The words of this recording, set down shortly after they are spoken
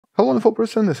Hello wonderful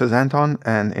person, this is Anton,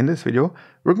 and in this video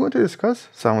we're going to discuss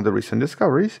some of the recent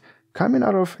discoveries coming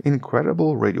out of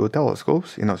incredible radio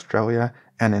telescopes in Australia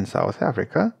and in South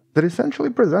Africa that essentially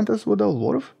present us with a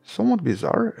lot of somewhat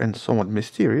bizarre and somewhat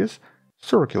mysterious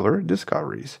circular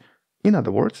discoveries. In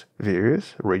other words,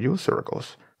 various radio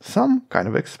circles. Some kind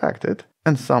of expected,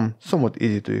 and some somewhat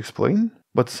easy to explain,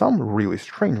 but some really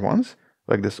strange ones,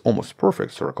 like this almost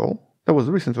perfect circle that was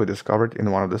recently discovered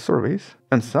in one of the surveys,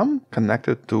 and some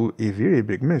connected to a very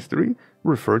big mystery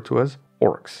referred to as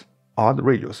ORCs, odd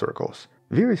radio circles.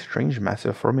 Very strange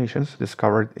massive formations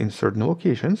discovered in certain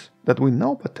locations that we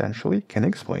now potentially can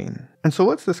explain. And so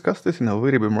let's discuss this in a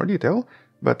little bit more detail,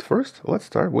 but first let's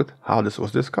start with how this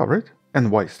was discovered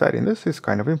and why studying this is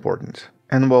kind of important.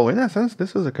 And well, in essence,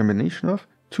 this is a combination of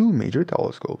two major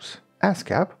telescopes.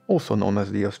 ASCAP, also known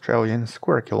as the Australian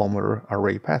Square Kilometre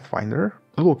Array Pathfinder,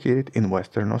 located in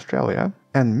Western Australia,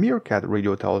 and Meerkat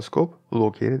Radio Telescope,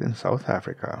 located in South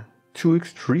Africa. Two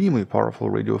extremely powerful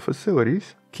radio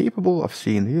facilities capable of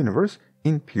seeing the universe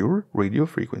in pure radio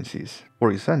frequencies,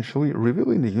 or essentially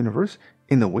revealing the universe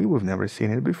in a way we've never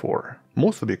seen it before.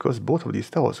 Mostly because both of these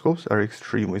telescopes are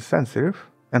extremely sensitive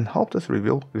and helped us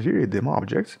reveal very dim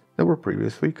objects that were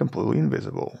previously completely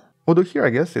invisible. Although here I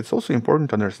guess it's also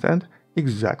important to understand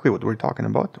exactly what we're talking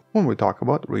about when we talk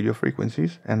about radio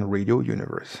frequencies and radio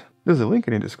universe. There's a link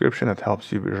in the description that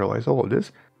helps you visualize all of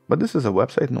this, but this is a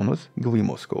website known as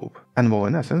Glimoscope. And well,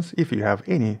 in essence, if you have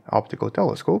any optical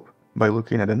telescope, by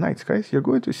looking at the night skies you're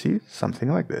going to see something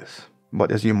like this.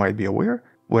 But as you might be aware,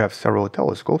 we have several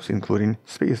telescopes, including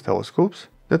space telescopes,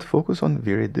 that focus on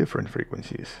very different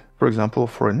frequencies. For example,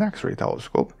 for an X-ray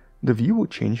telescope, the view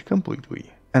would change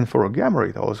completely. And for a gamma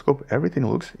ray telescope, everything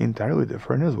looks entirely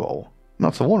different as well.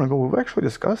 Not so long ago, we've actually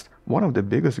discussed one of the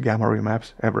biggest gamma ray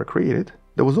maps ever created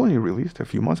that was only released a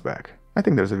few months back. I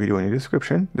think there's a video in the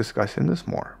description discussing this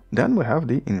more. Then we have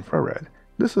the infrared.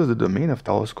 This is the domain of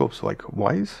telescopes like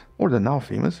WISE or the now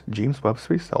famous James Webb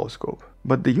Space Telescope.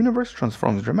 But the universe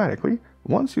transforms dramatically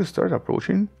once you start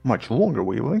approaching much longer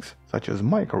wavelengths such as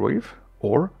microwave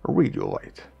or radio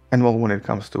light. And well, when it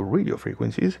comes to radio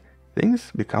frequencies,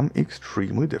 things become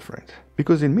extremely different.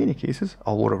 Because in many cases,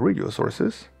 a lot of radio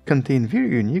sources contain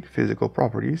very unique physical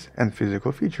properties and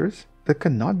physical features that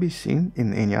cannot be seen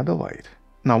in any other light.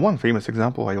 Now, one famous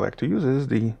example I like to use is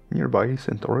the nearby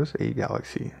Centaurus A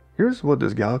galaxy. Here's what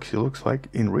this galaxy looks like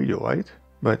in radio light,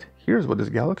 but here's what this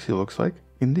galaxy looks like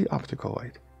in the optical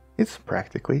light. It's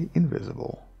practically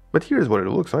invisible. But here's what it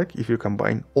looks like if you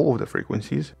combine all of the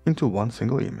frequencies into one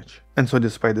single image. And so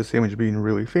despite this image being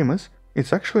really famous,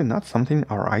 it's actually not something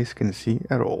our eyes can see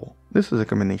at all. This is a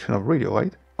combination of radio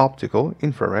light, optical,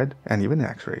 infrared, and even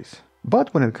X-rays.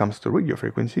 But when it comes to radio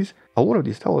frequencies, a lot of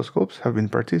these telescopes have been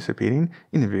participating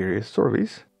in various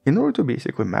surveys in order to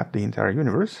basically map the entire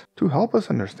universe to help us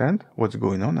understand what's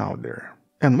going on out there.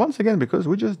 And once again, because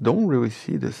we just don't really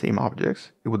see the same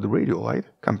objects with the radio light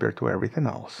compared to everything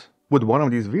else. With one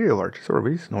of these very large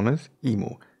surveys known as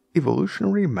EMU,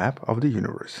 Evolutionary Map of the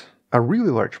Universe. A really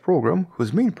large program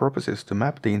whose main purpose is to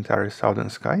map the entire southern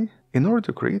sky in order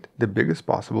to create the biggest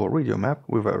possible radio map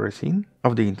we've ever seen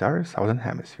of the entire southern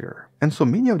hemisphere. And so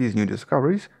many of these new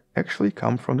discoveries actually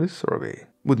come from this survey,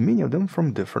 with many of them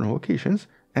from different locations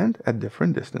and at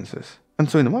different distances. And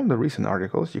so in one of the recent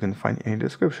articles you can find in the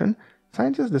description,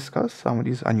 scientists discuss some of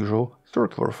these unusual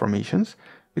circular formations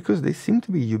because they seem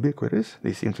to be ubiquitous,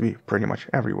 they seem to be pretty much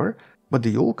everywhere, but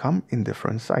they all come in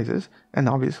different sizes and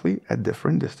obviously at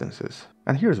different distances.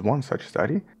 And here's one such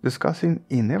study discussing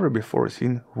a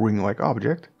never-before-seen ring-like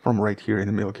object from right here in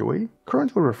the Milky Way,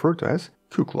 currently referred to as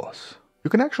Kuklos. You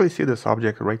can actually see this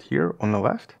object right here on the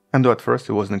left, and though at first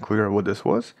it wasn't clear what this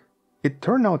was, it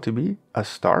turned out to be a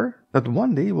star that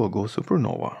one day will go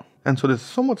supernova. And so this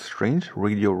somewhat strange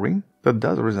radio ring that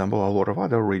does resemble a lot of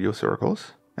other radio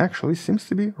circles actually seems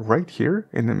to be right here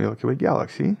in the Milky Way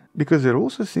galaxy, because it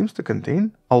also seems to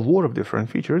contain a lot of different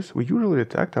features we usually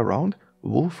detect around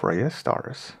Wolf-Rayet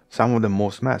stars, some of the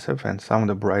most massive and some of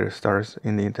the brightest stars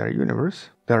in the entire universe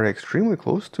that are extremely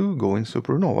close to going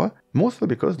supernova, mostly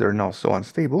because they're now so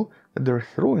unstable that they're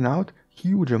throwing out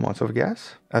huge amounts of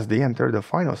gas as they enter the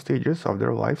final stages of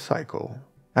their life cycle.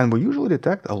 And we usually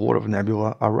detect a lot of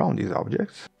nebula around these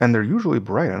objects, and they're usually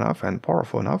bright enough and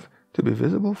powerful enough to be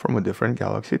visible from a different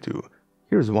galaxy too.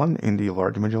 Here's one in the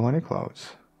Large Magellanic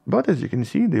Clouds. But as you can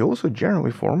see, they also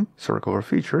generally form circular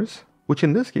features, which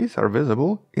in this case are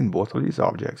visible in both of these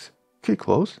objects.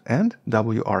 Kuklos and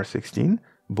WR16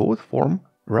 both form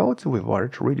relatively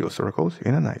large radio circles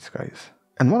in the night skies.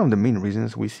 And one of the main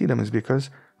reasons we see them is because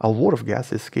a lot of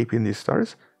gas escaping these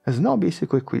stars has now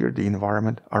basically cleared the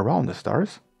environment around the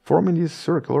stars forming these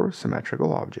circular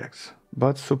symmetrical objects.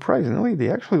 But surprisingly, they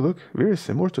actually look very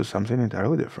similar to something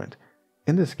entirely different.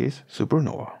 In this case,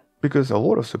 supernova. Because a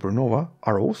lot of supernova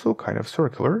are also kind of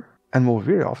circular and will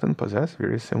very often possess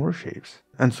very similar shapes.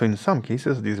 And so in some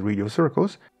cases, these radio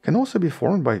circles can also be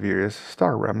formed by various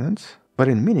star remnants, but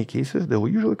in many cases, they will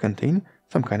usually contain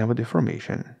some kind of a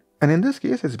deformation. And in this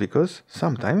case, it's because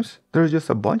sometimes there's just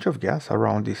a bunch of gas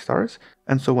around these stars,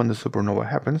 and so when the supernova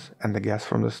happens and the gas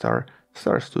from the star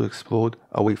starts to explode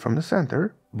away from the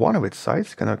center, one of its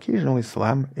sides can occasionally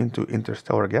slam into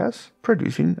interstellar gas,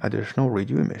 producing additional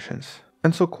radio emissions.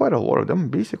 And so quite a lot of them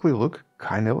basically look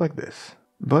kind of like this.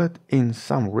 But in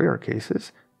some rare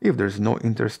cases, if there's no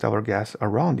interstellar gas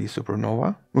around the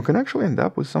supernova, we can actually end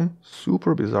up with some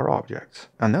super bizarre objects.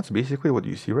 And that's basically what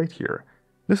you see right here.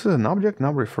 This is an object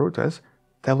now referred to as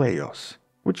teleios,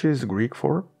 which is Greek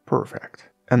for perfect.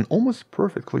 An almost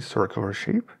perfectly circular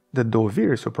shape that, though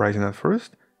very surprising at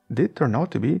first, did turn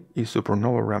out to be a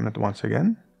supernova remnant once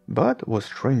again, but was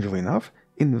strangely enough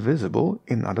invisible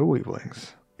in other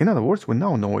wavelengths. In other words, we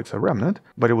now know it's a remnant,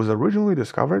 but it was originally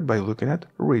discovered by looking at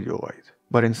radio light.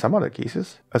 But in some other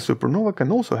cases, a supernova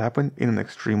can also happen in an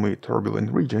extremely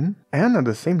turbulent region, and at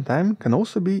the same time can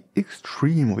also be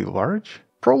extremely large,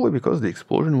 probably because the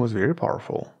explosion was very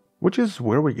powerful, which is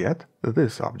where we get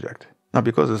this object. Now,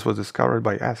 because this was discovered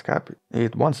by ASCAP,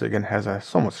 it once again has a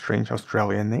somewhat strange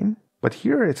Australian name, but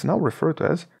here it's now referred to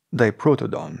as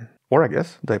diprotodon, or I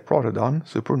guess diprotodon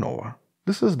supernova.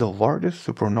 This is the largest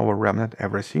supernova remnant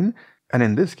ever seen, and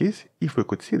in this case, if we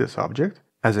could see this object,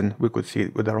 as in we could see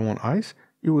it with our own eyes,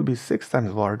 it would be 6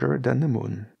 times larger than the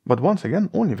Moon, but once again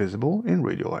only visible in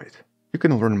radio light. You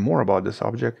can learn more about this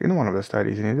object in one of the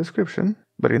studies in the description,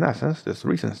 but in essence, this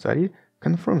recent study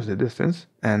confirms the distance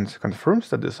and confirms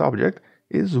that this object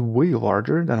is way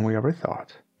larger than we ever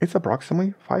thought. It's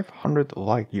approximately 500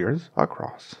 light years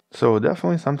across, so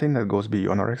definitely something that goes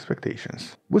beyond our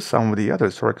expectations, with some of the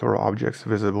other circular objects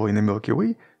visible in the Milky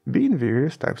Way being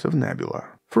various types of nebula.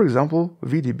 For example,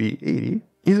 VDB-80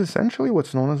 is essentially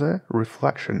what's known as a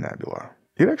reflection nebula.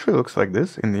 It actually looks like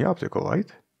this in the optical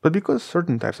light, but because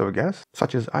certain types of gas,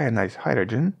 such as ionized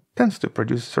hydrogen, tends to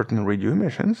produce certain radio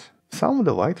emissions, some of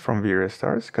the light from various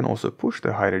stars can also push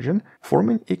the hydrogen,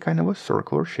 forming a kind of a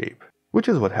circular shape, which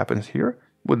is what happens here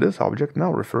with this object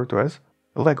now referred to as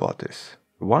Legotis,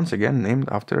 once again named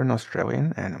after an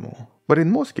Australian animal. But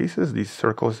in most cases, these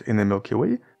circles in the Milky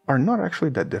Way are not actually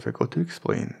that difficult to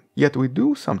explain. Yet we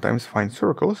do sometimes find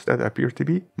circles that appear to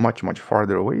be much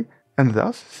farther away, and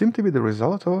thus seem to be the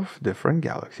result of different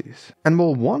galaxies. And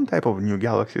while one type of new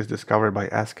galaxies discovered by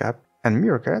ASCAP and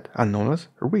Meerkat are known as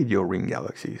radio ring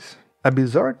galaxies, a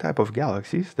bizarre type of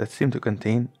galaxies that seem to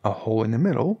contain a hole in the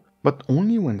middle, but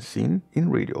only when seen in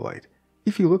radio light.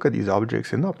 If you look at these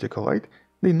objects in optical light,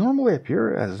 they normally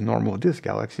appear as normal disk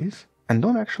galaxies, and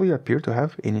don't actually appear to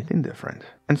have anything different.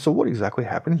 And so what exactly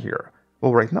happened here?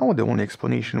 Well, right now the only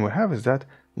explanation we have is that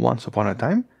once upon a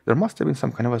time, there must have been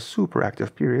some kind of a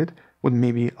superactive period with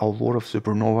maybe a lot of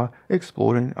supernova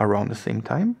exploding around the same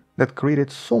time that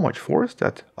created so much force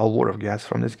that a lot of gas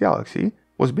from this galaxy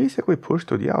was basically pushed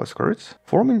to the outskirts,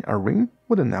 forming a ring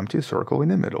with an empty circle in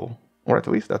the middle. Or at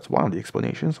least that's one of the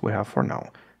explanations we have for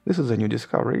now. This is a new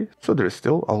discovery, so there is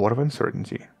still a lot of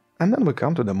uncertainty. And then we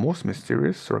come to the most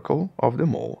mysterious circle of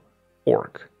them all,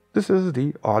 ORC. This is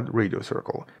the odd radio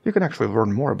circle. You can actually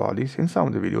learn more about these in some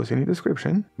of the videos in the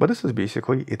description, but this is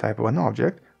basically a type of an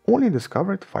object only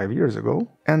discovered 5 years ago,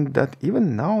 and that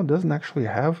even now doesn't actually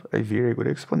have a very good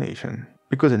explanation.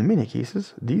 Because in many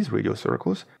cases, these radio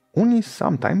circles only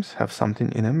sometimes have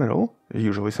something in the middle,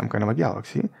 usually some kind of a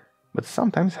galaxy, but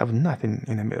sometimes have nothing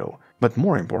in the middle. But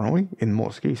more importantly, in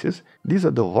most cases, these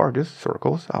are the largest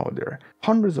circles out there,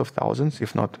 hundreds of thousands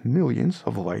if not millions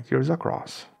of light years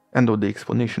across. And though the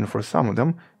explanation for some of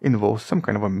them involves some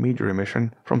kind of a major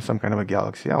emission from some kind of a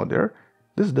galaxy out there,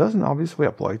 this doesn't obviously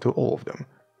apply to all of them,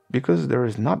 because there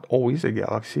is not always a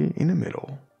galaxy in the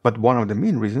middle. But one of the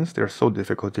main reasons they're so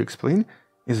difficult to explain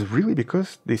is really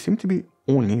because they seem to be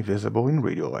only visible in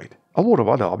radio light. A lot of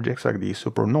other objects like the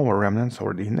supernova remnants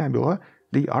or the nebula,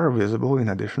 they are visible in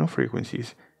additional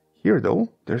frequencies. Here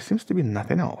though, there seems to be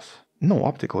nothing else. No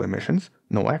optical emissions,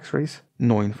 no X-rays,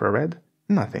 no infrared,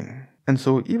 nothing. And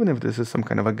so even if this is some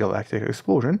kind of a galactic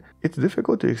explosion, it's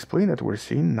difficult to explain that we're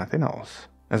seeing nothing else.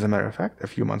 As a matter of fact, a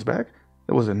few months back,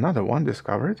 there was another one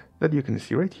discovered that you can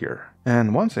see right here.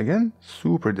 And once again,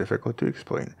 super difficult to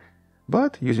explain.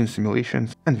 But using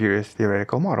simulations and various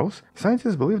theoretical models,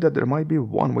 scientists believe that there might be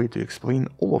one way to explain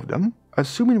all of them,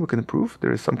 assuming we can prove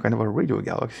there is some kind of a radio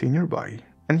galaxy nearby.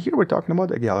 And here we're talking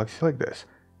about a galaxy like this.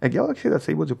 A galaxy that's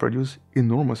able to produce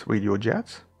enormous radio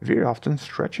jets, very often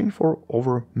stretching for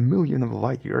over millions of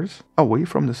light years away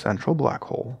from the central black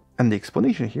hole. And the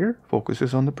explanation here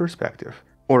focuses on the perspective.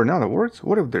 Or in other words,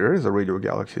 what if there is a radio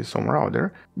galaxy somewhere out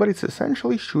there, but it's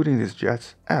essentially shooting these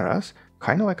jets at us,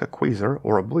 kind of like a quasar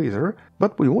or a blazar,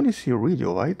 but we only see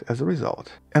radio light as a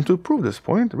result. And to prove this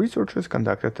point, researchers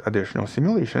conducted additional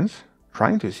simulations,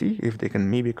 trying to see if they can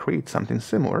maybe create something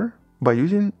similar by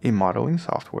using a modeling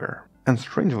software. And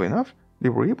strangely enough, they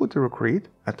were able to recreate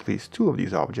at least 2 of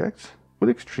these objects with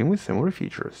extremely similar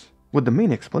features, with the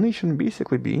main explanation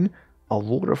basically being a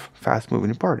load of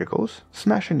fast-moving particles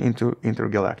smashing into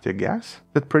intergalactic gas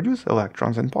that produce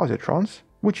electrons and positrons,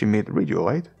 which emit radio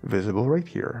light visible right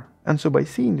here. And so by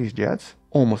seeing these jets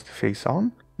almost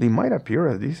face-on, they might appear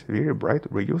as these very bright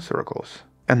radio circles.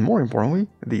 And more importantly,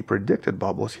 the predicted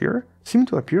bubbles here seem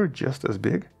to appear just as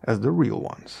big as the real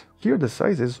ones. Here the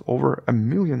size is over 1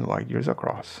 million light years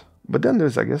across. But then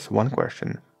there's, I guess, one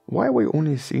question. Why are we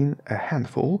only seeing a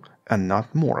handful and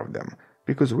not more of them?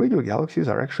 Because radio galaxies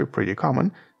are actually pretty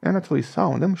common, and at least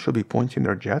some of them should be pointing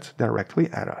their jets directly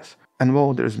at us. And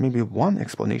while there's maybe one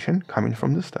explanation coming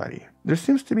from the study, there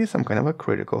seems to be some kind of a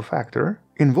critical factor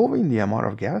involving the amount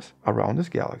of gas around this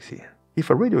galaxy. If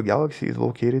a radio galaxy is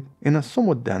located in a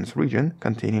somewhat dense region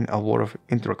containing a lot of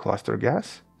intercluster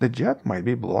gas, the jet might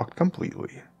be blocked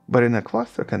completely. But in a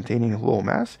cluster containing low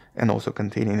mass and also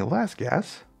containing less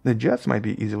gas, the jets might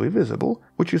be easily visible,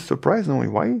 which is surprisingly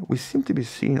why we seem to be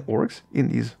seeing ORCs in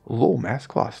these low-mass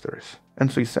clusters.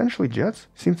 And so essentially jets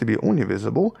seem to be only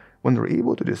visible when they're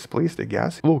able to displace the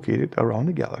gas located around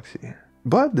the galaxy.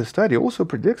 But the study also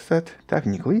predicts that,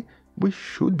 technically, we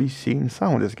should be seeing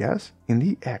some of this gas in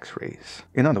the X-rays.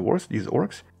 In other words, these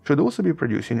ORCs should also be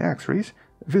producing X-rays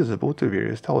visible to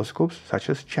various telescopes such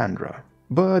as Chandra.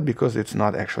 But because it's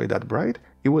not actually that bright,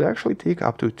 it would actually take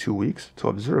up to 2 weeks to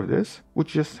observe this,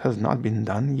 which just has not been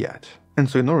done yet. And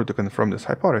so in order to confirm this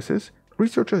hypothesis,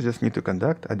 researchers just need to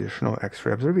conduct additional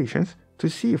X-ray observations to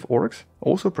see if ORCs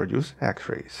also produce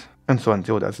X-rays. And so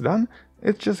until that's done,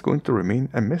 it's just going to remain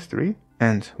a mystery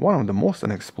and one of the most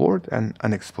unexplored and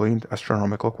unexplained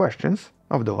astronomical questions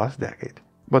of the last decade.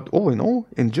 But all in all,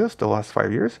 in just the last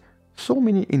 5 years, so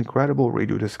many incredible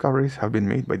radio discoveries have been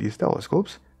made by these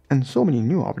telescopes, and so many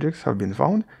new objects have been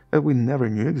found that we never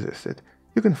knew existed.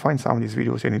 You can find some of these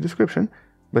videos in the description,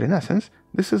 but in essence,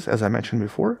 this is, as I mentioned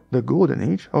before, the golden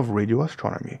age of radio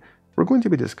astronomy. We're going to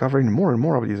be discovering more and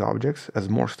more of these objects as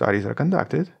more studies are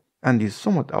conducted, and these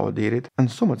somewhat outdated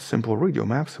and somewhat simple radio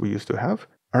maps we used to have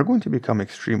are going to become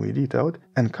extremely detailed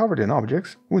and covered in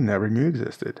objects we never knew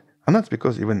existed. And that's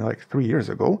because even like 3 years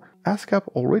ago, ASCAP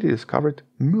already discovered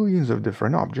millions of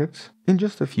different objects in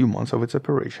just a few months of its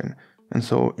operation. And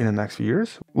so in the next few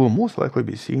years, we'll most likely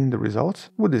be seeing the results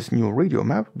with this new radio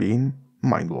map being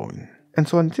mind-blowing. And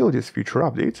so until these future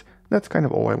updates, that's kind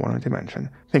of all I wanted to mention.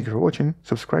 Thank you for watching,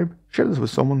 subscribe, share this with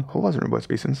someone who loves about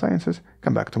space and sciences,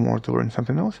 come back tomorrow to learn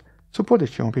something else, support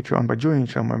this channel on Patreon by joining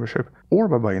channel membership or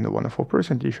by buying the Wonderful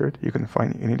Person t-shirt you can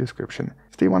find in the description.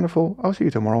 Stay wonderful, I'll see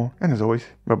you tomorrow, and as always,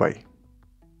 bye bye.